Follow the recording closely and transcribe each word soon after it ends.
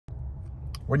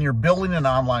when you're building an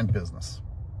online business,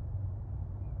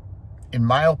 in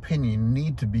my opinion, you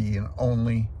need to be in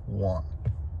only one.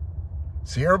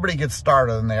 See, everybody gets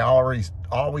started and they always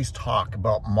talk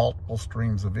about multiple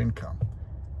streams of income.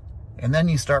 And then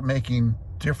you start making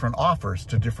different offers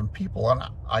to different people. And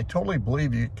I totally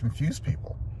believe you confuse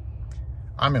people.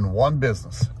 I'm in one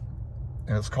business,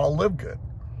 and it's called LiveGood.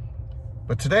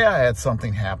 But today I had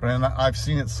something happen, and I've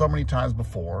seen it so many times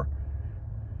before.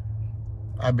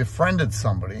 I befriended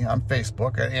somebody on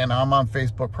Facebook, and I'm on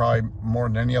Facebook probably more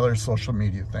than any other social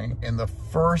media thing. And the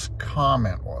first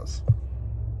comment was,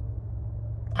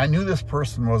 I knew this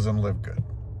person was in LiveGood,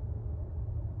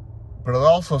 but it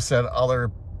also said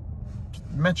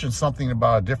mentioned something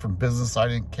about a different business. I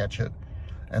didn't catch it.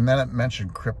 And then it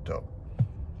mentioned crypto.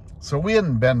 So we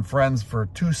hadn't been friends for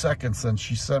 2 seconds, and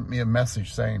she sent me a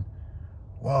message saying,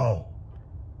 whoa,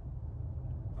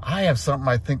 I have something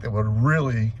I think that would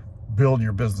really build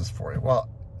your business for you. Well,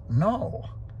 no.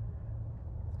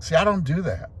 See, I don't do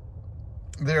that.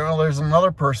 There's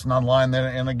another person online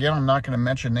that, and again, I'm not going to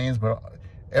mention names, but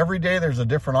every day there's a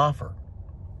different offer.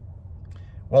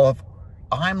 Well, if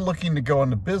I'm looking to go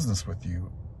into business with you,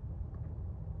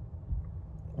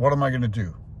 what am I going to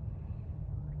do?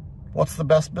 What's the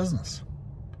best business?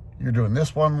 You're doing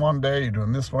this one day, you're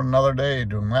doing this one another day, you're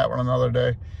doing that one another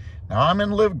day. Now, I'm in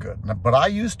LiveGood, but I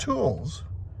use tools,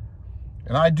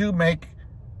 and I do make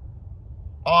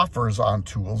offers on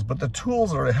tools, but the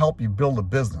tools are to help you build a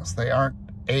business. They aren't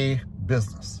a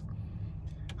business.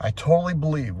 I totally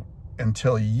believe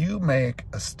until you make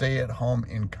a stay-at-home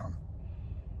income,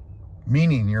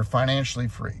 meaning you're financially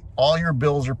free, all your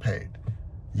bills are paid,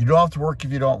 you don't have to work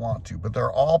if you don't want to, but they're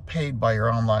all paid by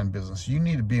your online business. You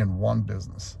need to be in one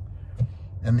business.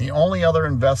 And the only other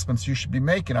investments you should be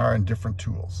making are in different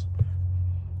tools.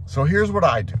 So here's what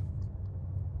I do.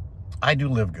 I do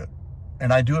LiveGood,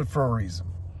 and I do it for a reason.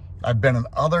 I've been in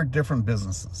other different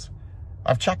businesses.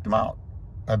 I've checked them out.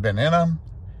 I've been in them.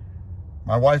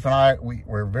 My wife and I,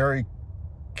 we're very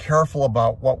careful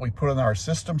about what we put in our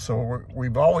system. So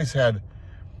we've always had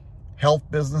health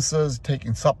businesses,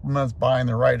 taking supplements, buying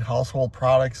the right household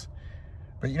products.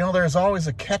 But you know, there's always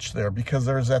a catch there, because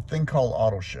there's that thing called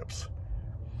auto ships.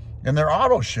 And their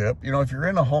auto ship, you know, if you're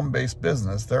in a home-based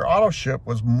business, their auto ship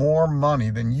was more money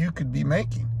than you could be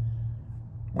making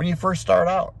when you first start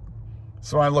out.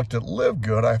 So I looked at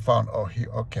LiveGood, I found,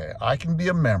 okay, I can be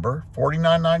a member,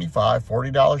 $49.95,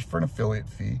 $40 for an affiliate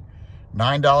fee,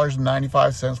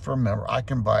 $9.95 for a member. I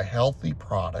can buy healthy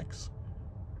products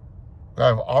that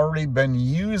I've already been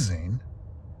using,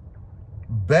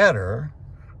 better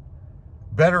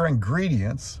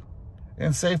ingredients,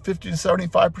 and save 50 to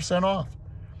 75% off.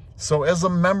 So as a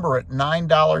member at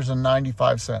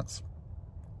 $9.95,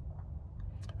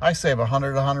 I save $100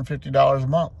 to $150 a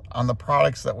month on the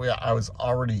products that I was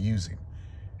already using.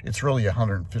 It's really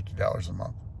 $150 a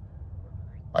month.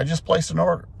 I just placed an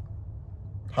order.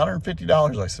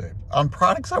 $150 I saved on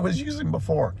products I was using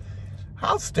before.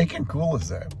 How stinking cool is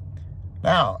that?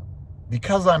 Now,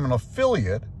 because I'm an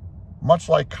affiliate, much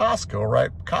like Costco, right?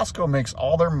 Costco makes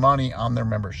all their money on their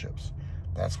memberships.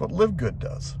 That's what LiveGood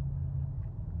does.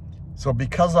 So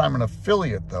because I'm an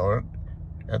affiliate, though,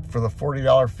 for the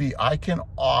 $40 fee, I can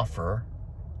offer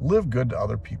LiveGood to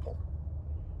other people.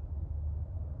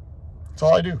 That's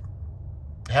all I do.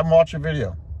 Have them watch a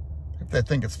video. If they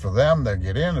think it's for them, they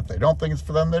get in. If they don't think it's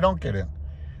for them, they don't get in.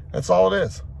 That's all it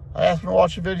is. I ask them to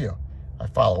watch a video. I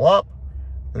follow up.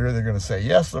 They're either going to say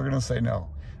yes, they're going to say no.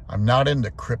 I'm not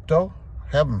into crypto.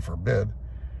 Heaven forbid.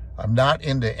 I'm not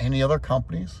into any other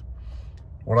companies.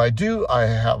 What I do, I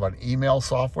have an email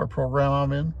software program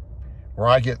I'm in where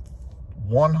I get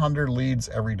 100 leads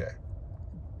every day.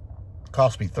 It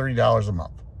costs me $30 a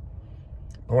month.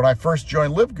 But when I first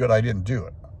joined LiveGood, I didn't do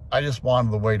it. I just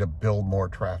wanted the way to build more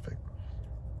traffic.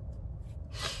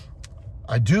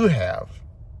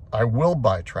 I will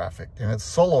buy traffic, and it's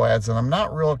solo ads, and I'm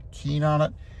not real keen on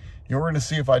it. We're going to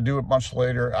see if I do it much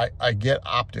later. I get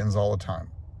opt-ins all the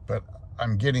time, but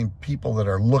I'm getting people that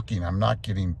are looking. I'm not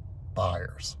getting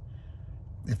buyers,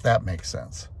 if that makes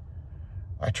sense.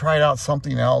 I tried out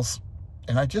something else,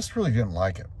 and I just really didn't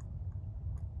like it.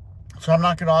 So I'm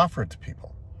not going to offer it to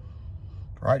people,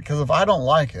 right? Because if I don't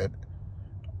like it,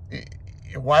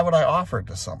 why would I offer it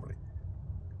to somebody?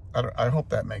 I hope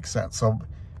that makes sense. So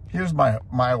here's my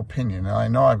opinion. And I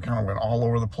know I've kind of went all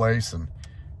over the place, and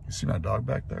you see my dog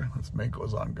back there? Let's make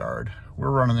goes on guard.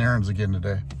 We're running errands again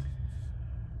today.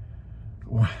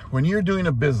 When you're doing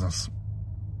a business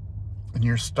and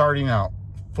you're starting out,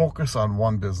 focus on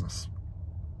one business.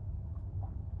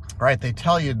 Right? They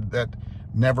tell you that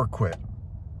never quit.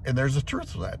 And there's a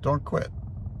truth to that. Don't quit.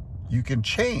 You can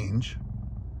change,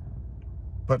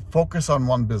 but focus on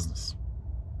one business.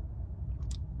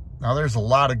 Now, there's a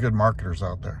lot of good marketers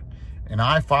out there, and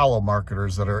I follow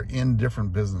marketers that are in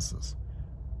different businesses,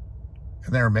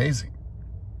 and they're amazing.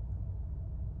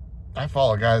 I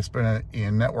follow a guy that's been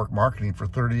in network marketing for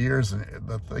 30 years, and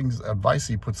the advice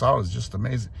he puts out is just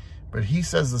amazing. But he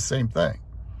says the same thing.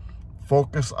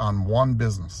 Focus on one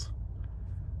business.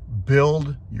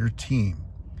 Build your team.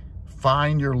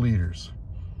 Find your leaders.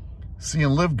 See,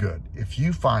 in LiveGood, if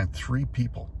you find 3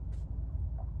 people,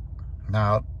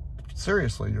 now,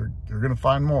 seriously, you're going to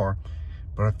find more,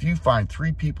 but if you find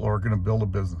 3 people who are going to build a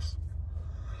business,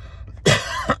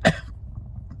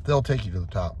 they'll take you to the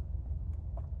top.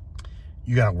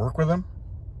 You got to work with them.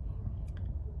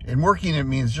 And working, it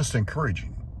means just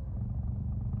encouraging.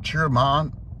 Cheer them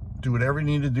on. Do whatever you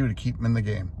need to do to keep them in the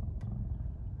game.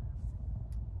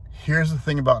 Here's the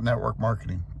thing about network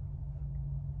marketing.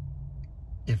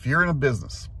 If you're in a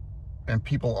business and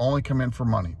people only come in for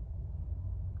money,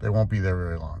 they won't be there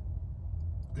very long.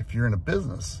 If you're in a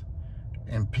business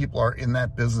and people are in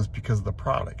that business because of the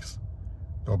products,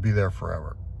 they'll be there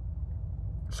forever.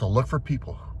 So look for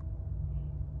people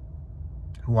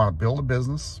who want to build a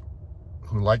business,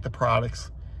 who like the products,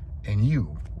 and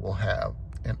you will have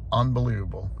an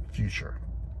unbelievable future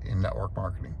in network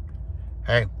marketing.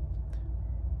 Hey,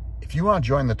 if you want to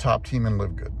join the top team in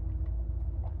LiveGood,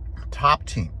 top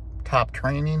team, top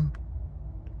training,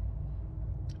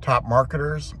 top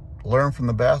marketers, learn from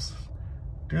the best,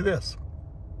 do this.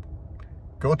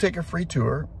 Go take a free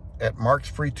tour at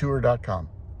marksfreetour.com.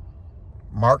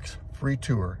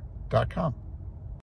 marksfreetour.com.